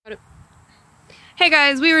Hey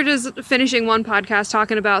guys, we were just finishing one podcast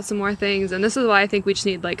talking about some more things, and this is why I think we just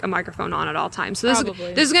need like a microphone on at all times. So this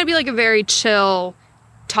is going to be like a very chill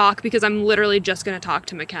talk because I'm literally just going to talk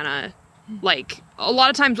to Mikina. Like a lot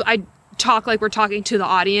of times I talk like we're talking to the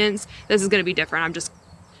audience. This is going to be different. I'm just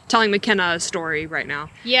telling Mikina a story right now.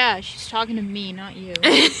 Yeah, she's talking to me, not you.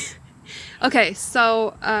 Okay,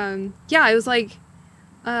 so yeah, it was like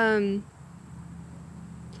a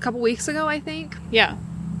couple weeks ago, I think. Yeah.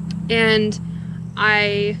 And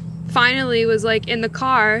I finally was like in the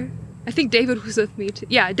car. I think David was with me too.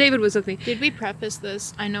 Yeah, David was with me. Did we preface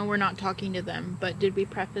this? I know we're not talking to them, but did we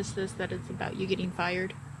preface this that it's about you getting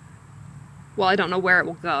fired? Well, I don't know where it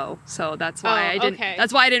will go, so that's why I didn't. Okay.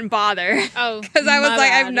 That's why I didn't bother. Oh, because I was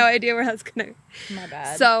like, I have no idea where that's gonna. My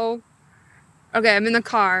bad. So, okay, I'm in the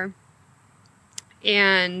car,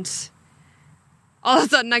 and all of a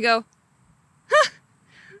sudden I go, "Huh!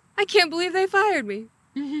 I can't believe they fired me."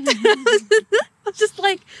 I was just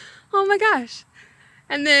like, oh my gosh.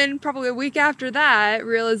 And then probably a week after that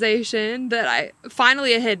realization that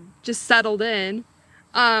it had just settled in.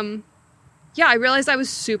 Yeah, I realized I was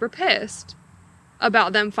super pissed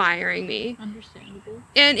about them firing me. Understandable.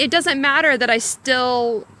 And it doesn't matter that I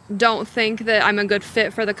still don't think that I'm a good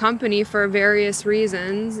fit for the company for various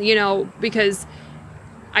reasons, you know, because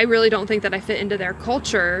I really don't think that I fit into their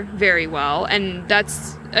culture very well. And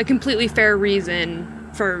that's a completely fair reason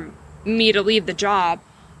for me to leave the job.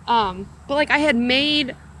 But like I had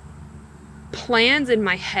made plans in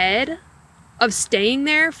my head of staying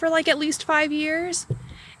there for like at least 5 years.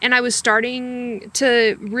 And I was starting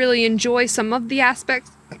to really enjoy some of the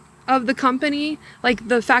aspects of the company. Like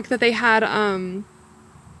the fact that they had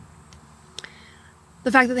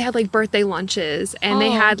like birthday lunches and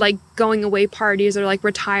they had like going away parties or like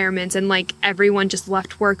retirements and like everyone just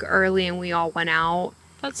left work early and we all went out.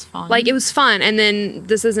 That's fun. Like it was fun. And then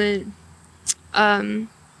this isn't,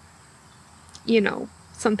 you know,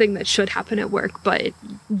 something that should happen at work, but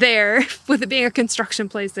there, with it being a construction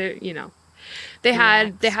place, they, you know, they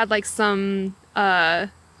had like some,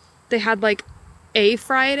 they had like a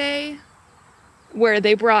Friday where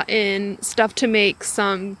they brought in stuff to make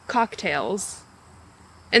some cocktails.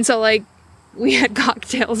 And so like we had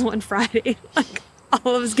cocktails one Friday, like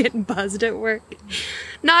all of us getting buzzed at work.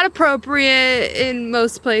 Not appropriate in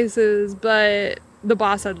most places, but the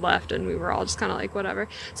boss had left and we were all just kind of like, whatever.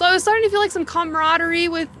 So I was starting to feel like some camaraderie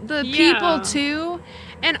with the people too.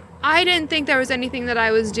 And I didn't think there was anything that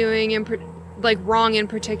I was doing like wrong in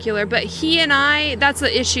particular, but he and I, that's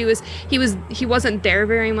the issue, is he wasn't there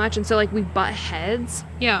very much. And so like we butt heads.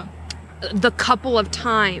 Yeah. A couple of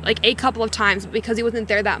times, but because he wasn't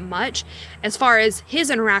there that much, as far as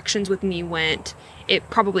his interactions with me went, it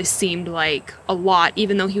probably seemed like a lot,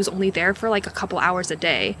 even though he was only there for like a couple hours a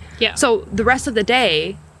day. Yeah. So the rest of the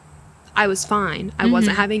day, I was fine. I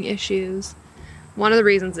wasn't having issues. One of the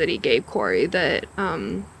reasons that he gave Corey that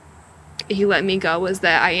he let me go was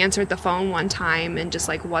that I answered the phone one time and just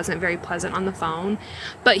like wasn't very pleasant on the phone.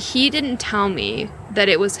 But he didn't tell me that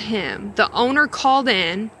it was him. The owner called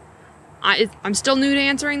in. I'm still new to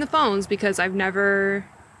answering the phones because I haven't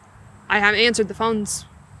answered the phones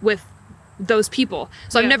with those people.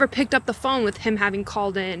 So I've never picked up the phone with him having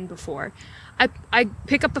called in before. I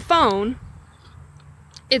pick up the phone.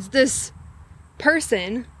 It's this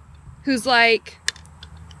person who's like,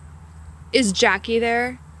 "Is Jackie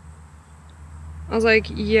there?" I was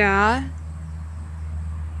like, "Yeah."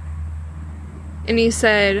 And he's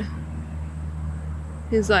like,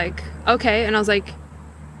 "Okay." And I was like,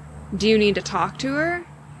 "Do you need to talk to her?"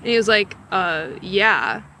 And he was like,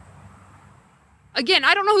 yeah. Again,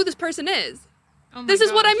 I don't know who this person is. Oh my This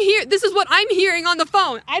is gosh. what I'm hearing on the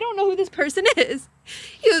phone. I don't know who this person is.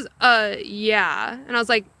 He goes, yeah. And I was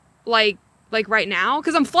like right now?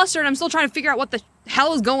 Because I'm flustered. I'm still trying to figure out what the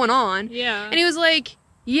hell is going on. Yeah. And he was like,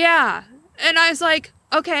 yeah. And I was like,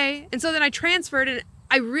 okay. And so then I transferred and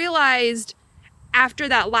I realized after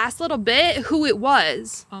that last little bit who it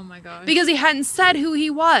was. Oh my gosh. Because he hadn't said who he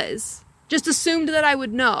was. Just assumed that I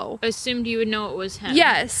would know. Assumed you would know it was him.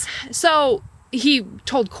 Yes. So he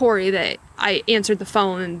told Corey that I answered the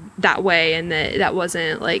phone that way and that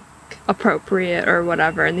wasn't like appropriate or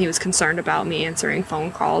whatever, and he was concerned about me answering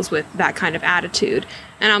phone calls with that kind of attitude.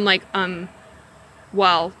 And I'm like,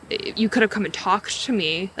 well, you could have come and talked to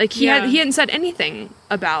me. Like he hadn't said anything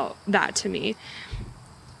about that to me.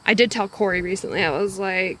 I did tell Corey recently, I was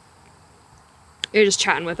like, you're just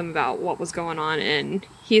chatting with him about what was going on, and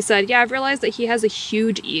he said, yeah, I've realized that he has a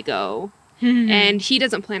huge ego. And he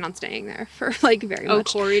doesn't plan on staying there for like very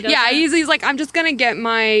much. Oh, Corey does. Yeah, he's like, I'm just gonna get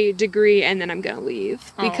my degree and then I'm gonna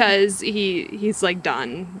leave because he's like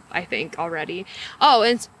done, I think, already. Oh,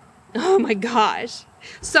 and Oh my gosh.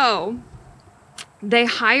 So, they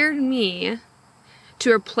hired me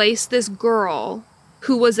to replace this girl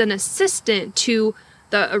who was an assistant to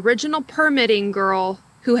the original permitting girl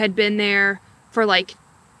who had been there for like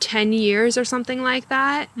 10 years or something like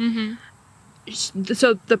that. Mm-hmm.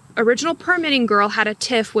 So the original permitting girl had a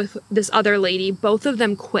tiff with this other lady. Both of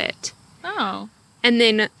them quit. Oh. And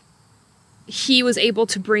then he was able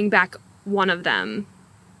to bring back one of them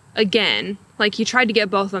again. Like, he tried to get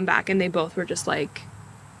both of them back, and they both were just like,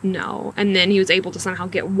 no. And then he was able to somehow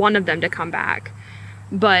get one of them to come back,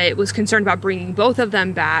 but was concerned about bringing both of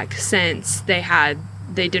them back since they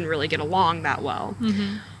didn't really get along that well.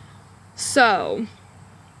 Mm-hmm. So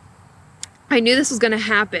I knew this was going to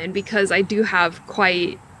happen because I do have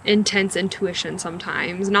quite intense intuition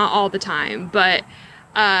sometimes, not all the time, but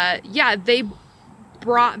yeah, they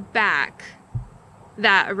brought back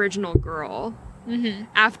that original girl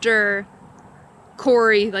after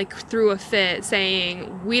Corey like threw a fit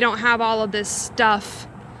saying, we don't have all of this stuff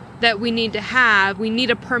that we need to have. We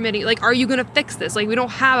need a permitting. Like, are you going to fix this? Like, we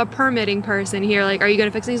don't have a permitting person here. Like, are you going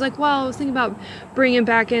to fix it? He's like, well, I was thinking about bringing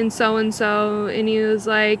back in so-and-so. And he was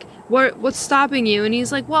like, what's stopping you? And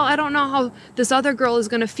he's like, well, I don't know how this other girl is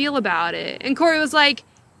going to feel about it. And Corey was like,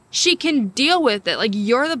 she can deal with it. Like,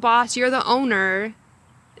 you're the boss. You're the owner.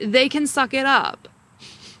 They can suck it up.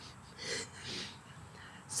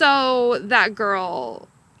 So that girl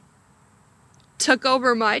took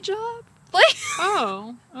over my job. Like,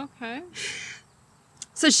 oh, okay.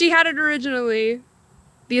 So she had it originally.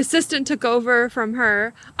 The assistant took over from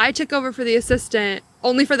her. I took over for the assistant,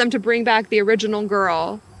 only for them to bring back the original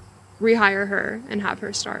girl, rehire her, and have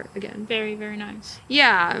her start again. Very, very nice.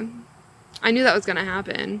 Yeah. I knew that was going to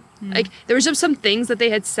happen. Like, there was just some things that they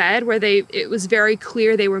had said where it was very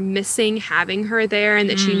clear they were missing having her there, and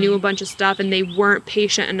that she knew a bunch of stuff, and they weren't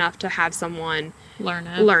patient enough to have someone learn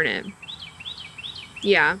it.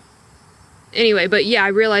 Yeah. Anyway, but yeah, I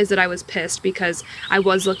realized that I was pissed because I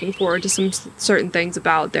was looking forward to some certain things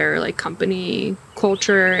about their, like, company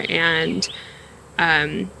culture and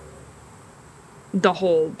the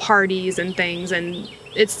whole parties and things, and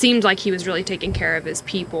it seemed like he was really taking care of his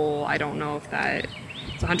people. I don't know if that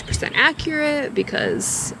is 100% accurate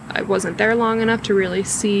because I wasn't there long enough to really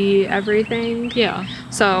see everything. Yeah.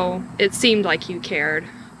 So it seemed like he cared.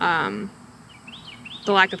 The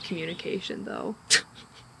lack of communication, though.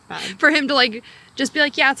 Bad. For him to, like, just be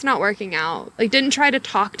like, yeah, it's not working out. Like, didn't try to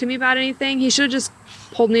talk to me about anything. He should have just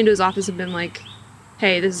pulled me into his office and been like,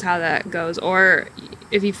 hey, this is how that goes. Or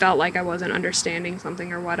if he felt like I wasn't understanding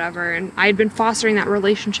something or whatever. And I had been fostering that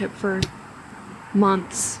relationship for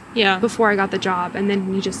months before I got the job. And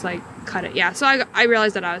then he just, like, cut it. Yeah, so I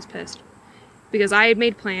realized that I was pissed. Because I had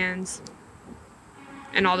made plans.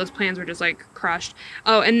 And all those plans were just, like, crushed.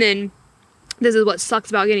 Oh, and then this is what sucks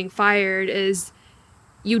about getting fired is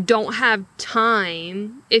you don't have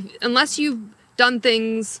time unless you've done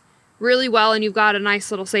things really well and you've got a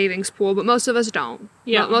nice little savings pool, but most of us don't.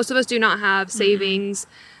 Yeah. Most of us do not have savings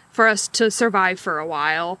for us to survive for a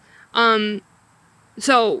while.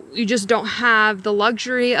 So you just don't have the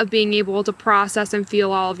luxury of being able to process and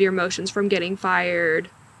feel all of your emotions from getting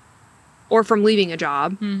fired or from leaving a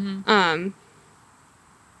job. And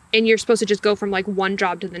you're supposed to just go from, like, one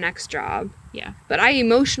job to the next job. Yeah. But I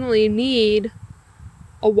emotionally need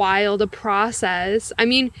a while to process. I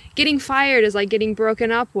mean, getting fired is like getting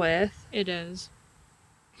broken up with. It is.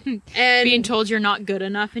 And being told you're not good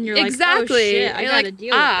enough and you're exactly. Like, oh shit, I gotta deal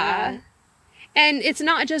with that. And it's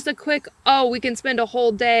not just a quick, oh, we can spend a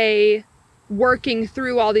whole day working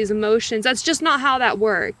through all these emotions. That's just not how that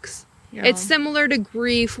works. Yeah. It's similar to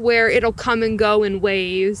grief where it'll come and go in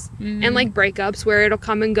waves. And like breakups where it'll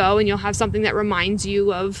come and go and you'll have something that reminds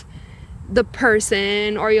you of the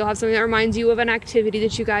person, or you'll have something that reminds you of an activity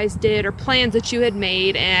that you guys did or plans that you had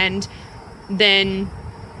made, and then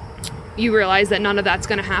you realize that none of that's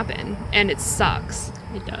going to happen, and it sucks.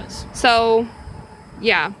 It does. So,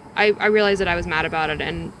 yeah, I realized that I was mad about it,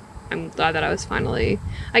 and I'm glad that I was finally...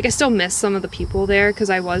 Like, I still miss some of the people there, because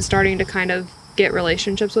I was starting to kind of get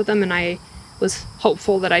relationships with them, and I was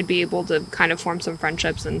hopeful that I'd be able to kind of form some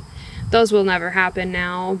friendships, and those will never happen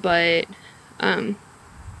now, but...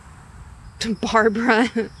 Barbara,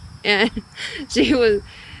 and she was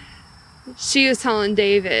telling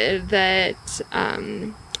David that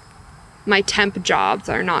my temp jobs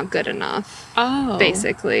are not good enough. Oh.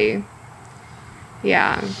 Basically.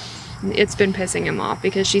 Yeah. It's been pissing him off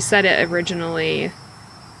because she said it originally,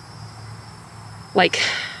 like,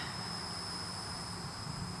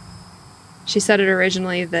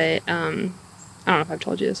 that, I don't know if I've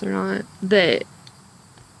told you this or not, that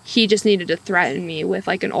he just needed to threaten me with,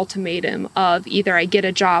 like, an ultimatum of either I get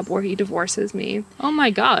a job or he divorces me. Oh my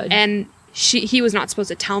God. And he was not supposed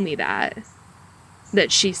to tell me that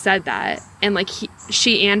she said that. And, like,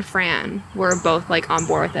 she and Fran were both, like, on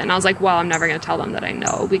board with it. And I was like, well, I'm never going to tell them that I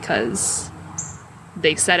know, because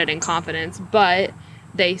they said it in confidence. But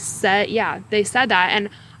they said that. And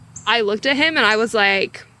I looked at him and I was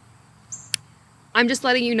like, I'm just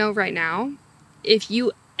letting you know right now, if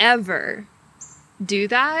you ever do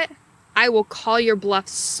that, I will call your bluff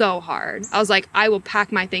so hard. I was like, I will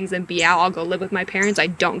pack my things and be out. I'll go live with my parents. I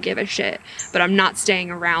don't give a shit. But I'm not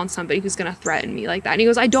staying around somebody who's going to threaten me like that. And he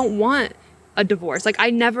goes, I don't want a divorce. Like,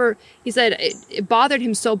 he said it bothered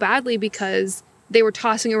him so badly because they were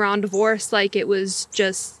tossing around divorce like it was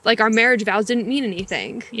just, like, our marriage vows didn't mean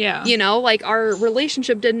anything. Yeah. You know, like, our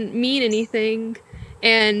relationship didn't mean anything.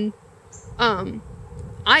 And,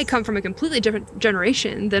 I come from a completely different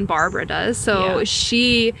generation than Barbara does. So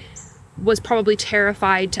she was probably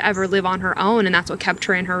terrified to ever live on her own. And that's what kept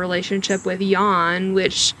her in her relationship with Jan,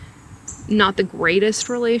 which, not the greatest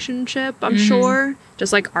relationship, I'm sure.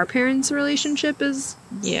 Just like our parents' relationship is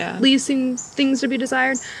leaving things to be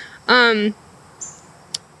desired.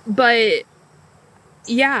 But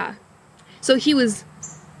yeah, so he was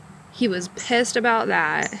pissed about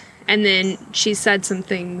that. And then she said some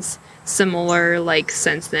things similar, like,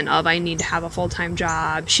 since then, of I need to have a full-time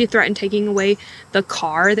job. She threatened taking away the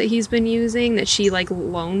car that he's been using, that she, like,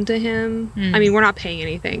 loaned to him. I mean, we're not paying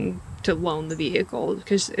anything to loan the vehicle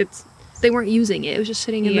because they weren't using it. It was just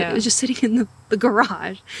sitting in the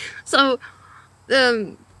garage. So,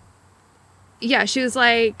 she was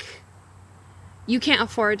like, you can't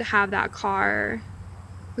afford to have that car.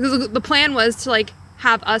 Because the plan was to, like,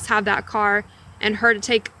 have us have that car and her to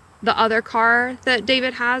take the other car that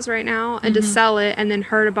David has right now and to sell it, and then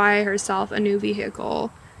her to buy herself a new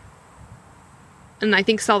vehicle. And I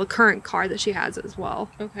think sell the current car that she has as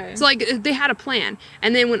well. Okay. So, like, they had a plan.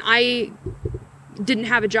 And then when I didn't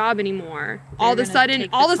have a job anymore, all of a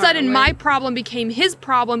sudden my problem became his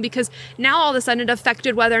problem, because now all of a sudden it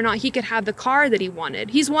affected whether or not he could have the car that he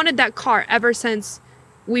wanted. He's wanted that car ever since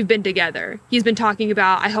we've been together. He's been talking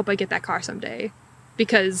about, I hope I get that car someday,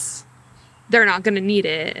 because they're not going to need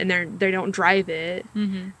it and they don't drive it.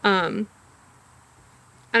 And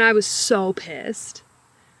I was so pissed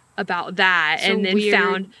about that. So and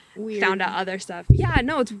then found out other stuff. Yeah,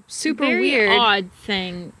 no, it's super weird. Odd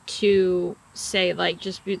thing to say, like,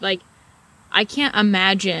 just be like, I can't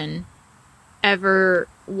imagine ever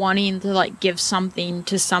wanting to, like, give something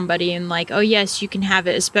to somebody and, like, oh yes, you can have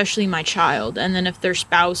it, especially my child. And then if their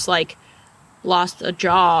spouse, like, lost a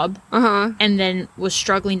job and then was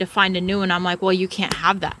struggling to find a new one, I'm like, well, you can't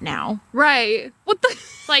have that now. Right. What the?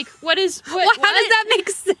 Like, what? How does that make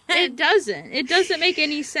sense? It doesn't make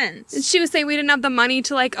any sense. She was saying we didn't have the money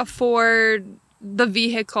to, like, afford the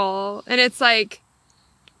vehicle. And it's like,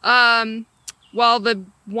 well, the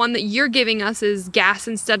one that you're giving us is gas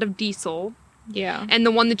instead of diesel. Yeah. And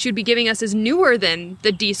the one that you'd be giving us is newer than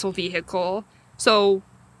the diesel vehicle. So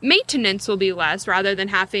maintenance will be less, rather than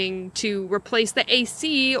having to replace the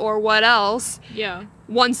AC or what else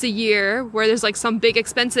once a year, where there's, like, some big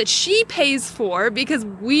expense that she pays for, because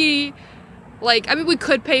we, like, I mean, we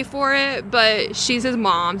could pay for it, but she's his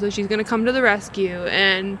mom, so she's gonna come to the rescue,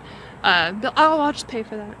 and I'll just pay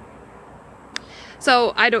for that.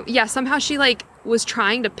 So somehow she, like, was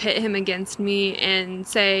trying to pit him against me and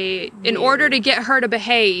say, in order to get her to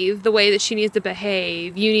behave the way that she needs to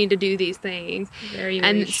behave, you need to do these things. Very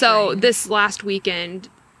and so strange. This last weekend,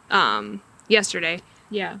 yesterday,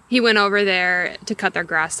 he went over there to cut their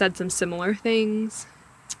grass, said some similar things,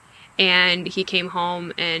 and he came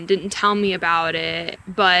home and didn't tell me about it,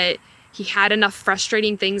 but he had enough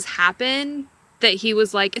frustrating things happen that he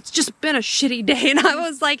was like, it's just been a shitty day. And I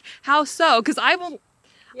was like, how so? Because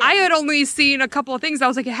I had only seen a couple of things. I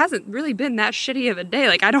was like, it hasn't really been that shitty of a day.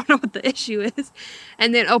 Like, I don't know what the issue is.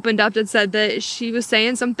 And then opened up and said that she was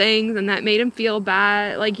saying some things and that made him feel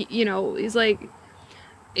bad. Like, you know, he's like,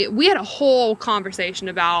 we had a whole conversation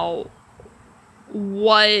about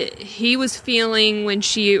what he was feeling when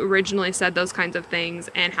she originally said those kinds of things,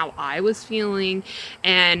 and how I was feeling,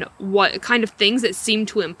 and what kind of things it seemed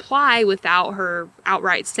to imply without her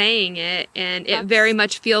outright saying it. And it very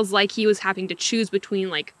much feels like he was having to choose between,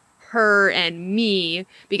 like, her and me,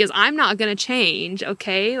 because I'm not gonna change,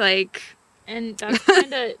 okay? Like, and that's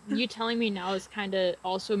kind of, you telling me now is kind of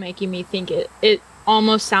also making me think it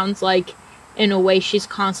almost sounds like, in a way, she's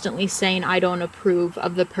constantly saying, I don't approve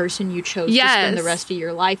of the person you chose to spend the rest of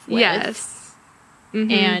your life with. Yes.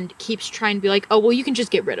 And keeps trying to be like, oh, well, you can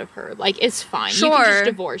just get rid of her. Like, it's fine. Sure. You can just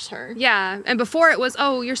divorce her. Yeah. And before it was,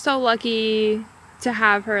 oh, you're so lucky to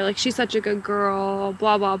have her. Like, she's such a good girl,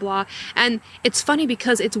 blah, blah, blah. And it's funny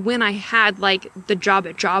because it's when I had, like, the job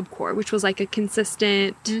at Job Corps, which was, like, a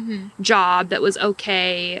consistent job that was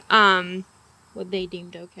okay. What they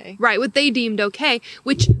deemed okay. Right, what they deemed okay,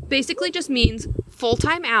 which basically just means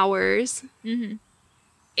full-time hours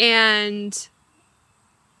and,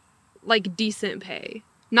 like, decent pay.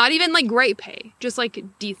 Not even, like, great pay. Just, like,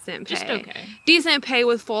 decent pay. Just okay. Decent pay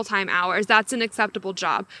with full-time hours. That's an acceptable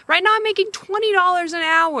job. Right now I'm making $20 an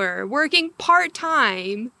hour working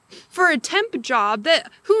part-time for a temp job that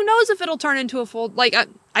who knows if it'll turn into a full... Like,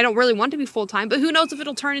 I don't really want to be full-time, but who knows if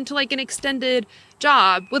it'll turn into, like, an extended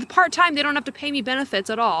job. With part-time, they don't have to pay me benefits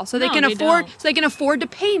at all. So they can afford to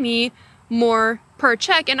pay me more per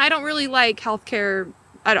check. And I don't really like healthcare.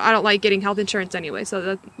 I don't like getting health insurance anyway. So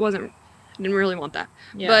that wasn't... I didn't really want that.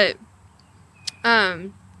 Yeah.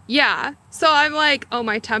 But, yeah. So I'm like, oh,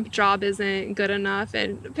 my temp job isn't good enough.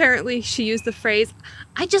 And apparently she used the phrase,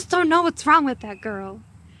 I just don't know what's wrong with that girl.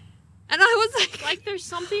 And I was like... Like, there's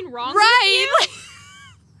something wrong right? with you?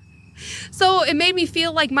 So it made me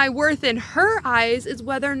feel like my worth in her eyes is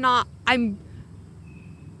whether or not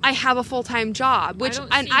I have a full-time job, which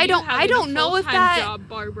I don't know if that job,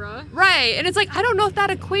 Barbara. Right. And it's like, I don't know if that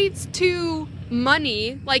equates to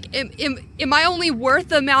money. Like, am I only worth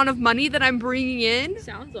the amount of money that I'm bringing in?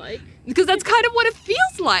 Sounds like. Because that's kind of what it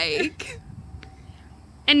feels like.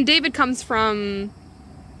 And David comes from,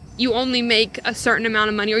 you only make a certain amount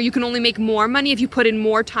of money, or you can only make more money if you put in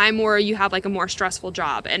more time, or you have, like, a more stressful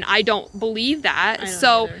job. And I don't believe that.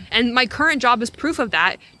 And my current job is proof of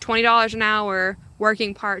that. $20 an hour,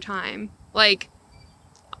 working part-time. Like,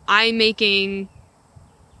 I'm making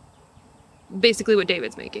basically what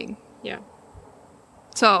David's making. Yeah.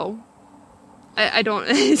 So, I don't...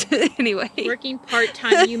 Anyway. Working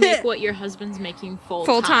part-time, you make what your husband's making full-time.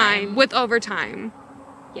 Full-time, with overtime.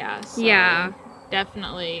 Yeah, so yeah.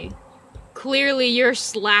 Definitely. Clearly you're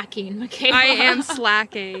slacking, Mikayla. I am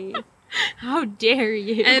slacking. How dare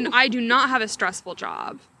you? And I do not have a stressful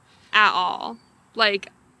job. At all. Like...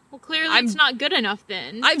 Well, clearly it's not good enough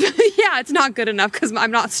then. Yeah, it's not good enough because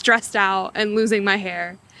I'm not stressed out and losing my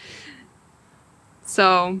hair.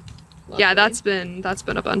 So, lovely. Yeah, that's been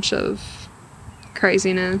a bunch of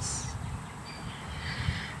craziness.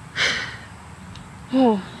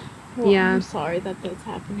 Oh, well, yeah. I'm sorry that that's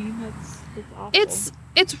happening. That's awful.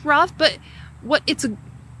 It's rough, but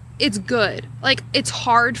it's good. Like, it's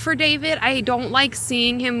hard for David. I don't like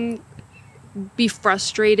seeing him be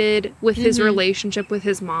frustrated with his relationship with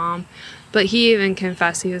his mom, but he even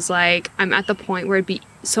confessed, he was like, I'm at the point where it'd be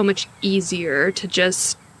so much easier to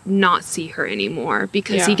just not see her anymore,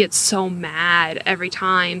 because he gets so mad every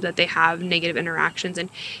time that they have negative interactions, and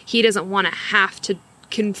he doesn't want to have to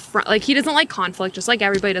confront, like, he doesn't like conflict, just like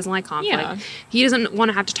everybody doesn't like conflict. He doesn't want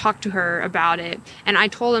to have to talk to her about it. And I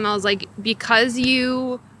told him, I was like, because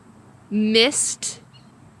you missed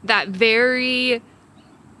that very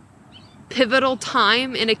pivotal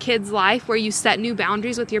time in a kid's life where you set new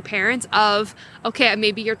boundaries with your parents of, okay,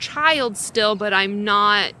 maybe your child still, but I'm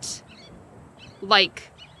not, like,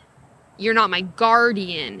 you're not my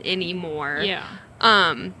guardian anymore.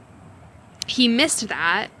 Yeah. He missed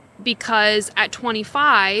that because at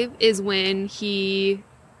 25 is when he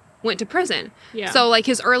went to prison. Yeah. So, like,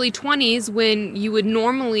 his early 20s, when you would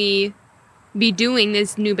normally be doing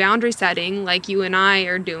this new boundary setting, like you and I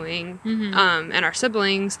are doing, and our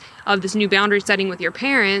siblings, of this new boundary setting with your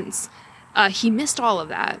parents, he missed all of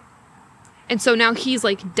that. And so now he's,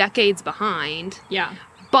 like, decades behind. Yeah.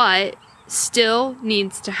 But still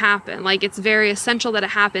needs to happen. Like, it's very essential that it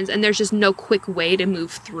happens, and there's just no quick way to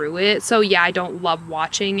move through it. So, yeah, I don't love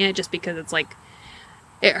watching it just because it's, like,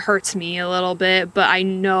 it hurts me a little bit, but I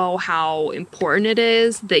know how important it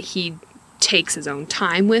is that he takes his own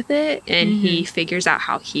time with it, and he figures out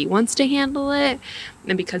how he wants to handle it.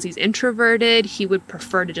 And because he's introverted, he would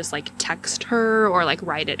prefer to just, like, text her or, like,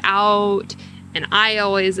 write it out. And I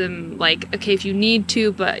always am like, okay, if you need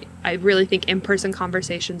to, but I really think in-person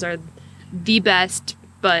conversations are the best.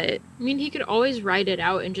 But I mean, he could always write it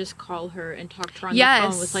out and just call her and talk to her on the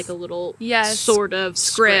phone with, like, a little sort of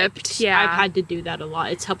script. Yeah, I've had to do that a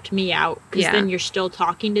lot. It's helped me out, because then you're still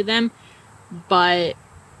talking to them, but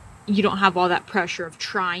you don't have all that pressure of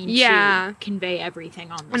trying to convey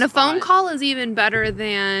everything on the spot. And a phone call is even better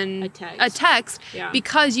than a text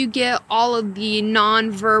because you get all of the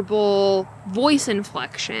nonverbal voice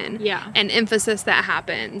inflection and emphasis that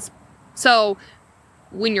happens. So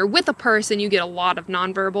when you're with a person, you get a lot of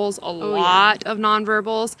nonverbals, of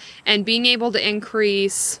nonverbals, and being able to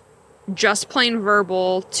increase just plain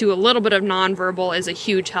verbal to a little bit of nonverbal is a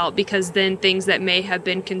huge help, because then things that may have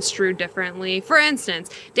been construed differently. For instance,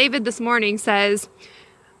 David this morning says,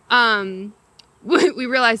 we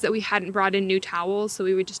realized that we hadn't brought in new towels, so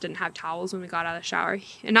we just didn't have towels when we got out of the shower.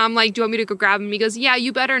 And I'm like, do you want me to go grab them? He goes, yeah,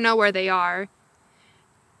 you better know where they are.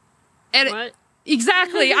 And What?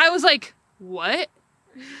 Exactly. I was like, what?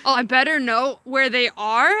 Oh, I better know where they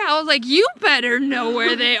are? I was like, you better know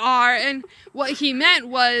where they are. And what he meant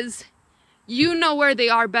was, you know where they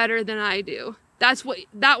are better than I do.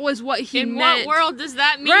 That was what he meant. In what world does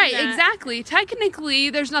that mean? Right, that? exactly. Technically,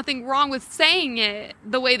 there's nothing wrong with saying it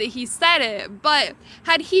the way that he said it. But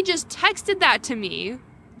had he just texted that to me,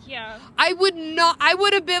 yeah, I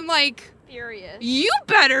would have been like, furious. you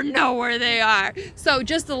better know where they are. So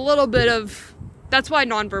just a little bit of, that's why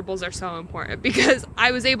nonverbals are so important, because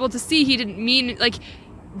I was able to see he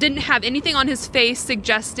didn't have anything on his face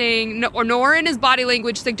suggesting, nor in his body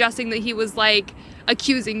language suggesting that he was like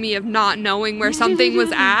accusing me of not knowing where something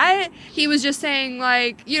was at. He was just saying,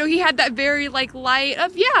 like, you know, he had that very like light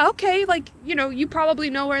of, yeah, okay, like, you know, you probably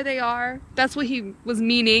know where they are. That's what he was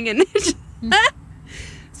meaning. And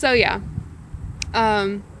so yeah,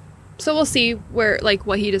 so we'll see where, like,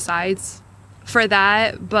 what he decides for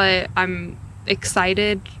that, but I'm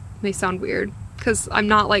excited. May sound weird, because I'm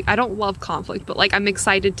not like, I don't love conflict, but like I'm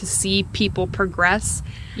excited to see people progress.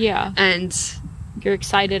 Yeah. And you're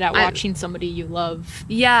excited at watching somebody you love,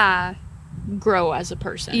 yeah, grow as a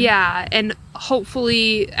person. Yeah. And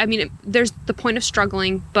hopefully, I mean, there's the point of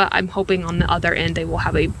struggling, but I'm hoping on the other end they will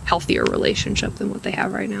have a healthier relationship than what they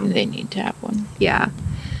have right now. They need to have one. Yeah.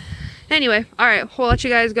 Anyway, all right, we'll let you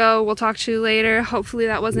guys go. We'll talk to you later. Hopefully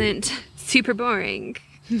that wasn't super boring.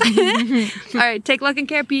 All right, take luck and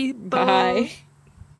care, people. Bye.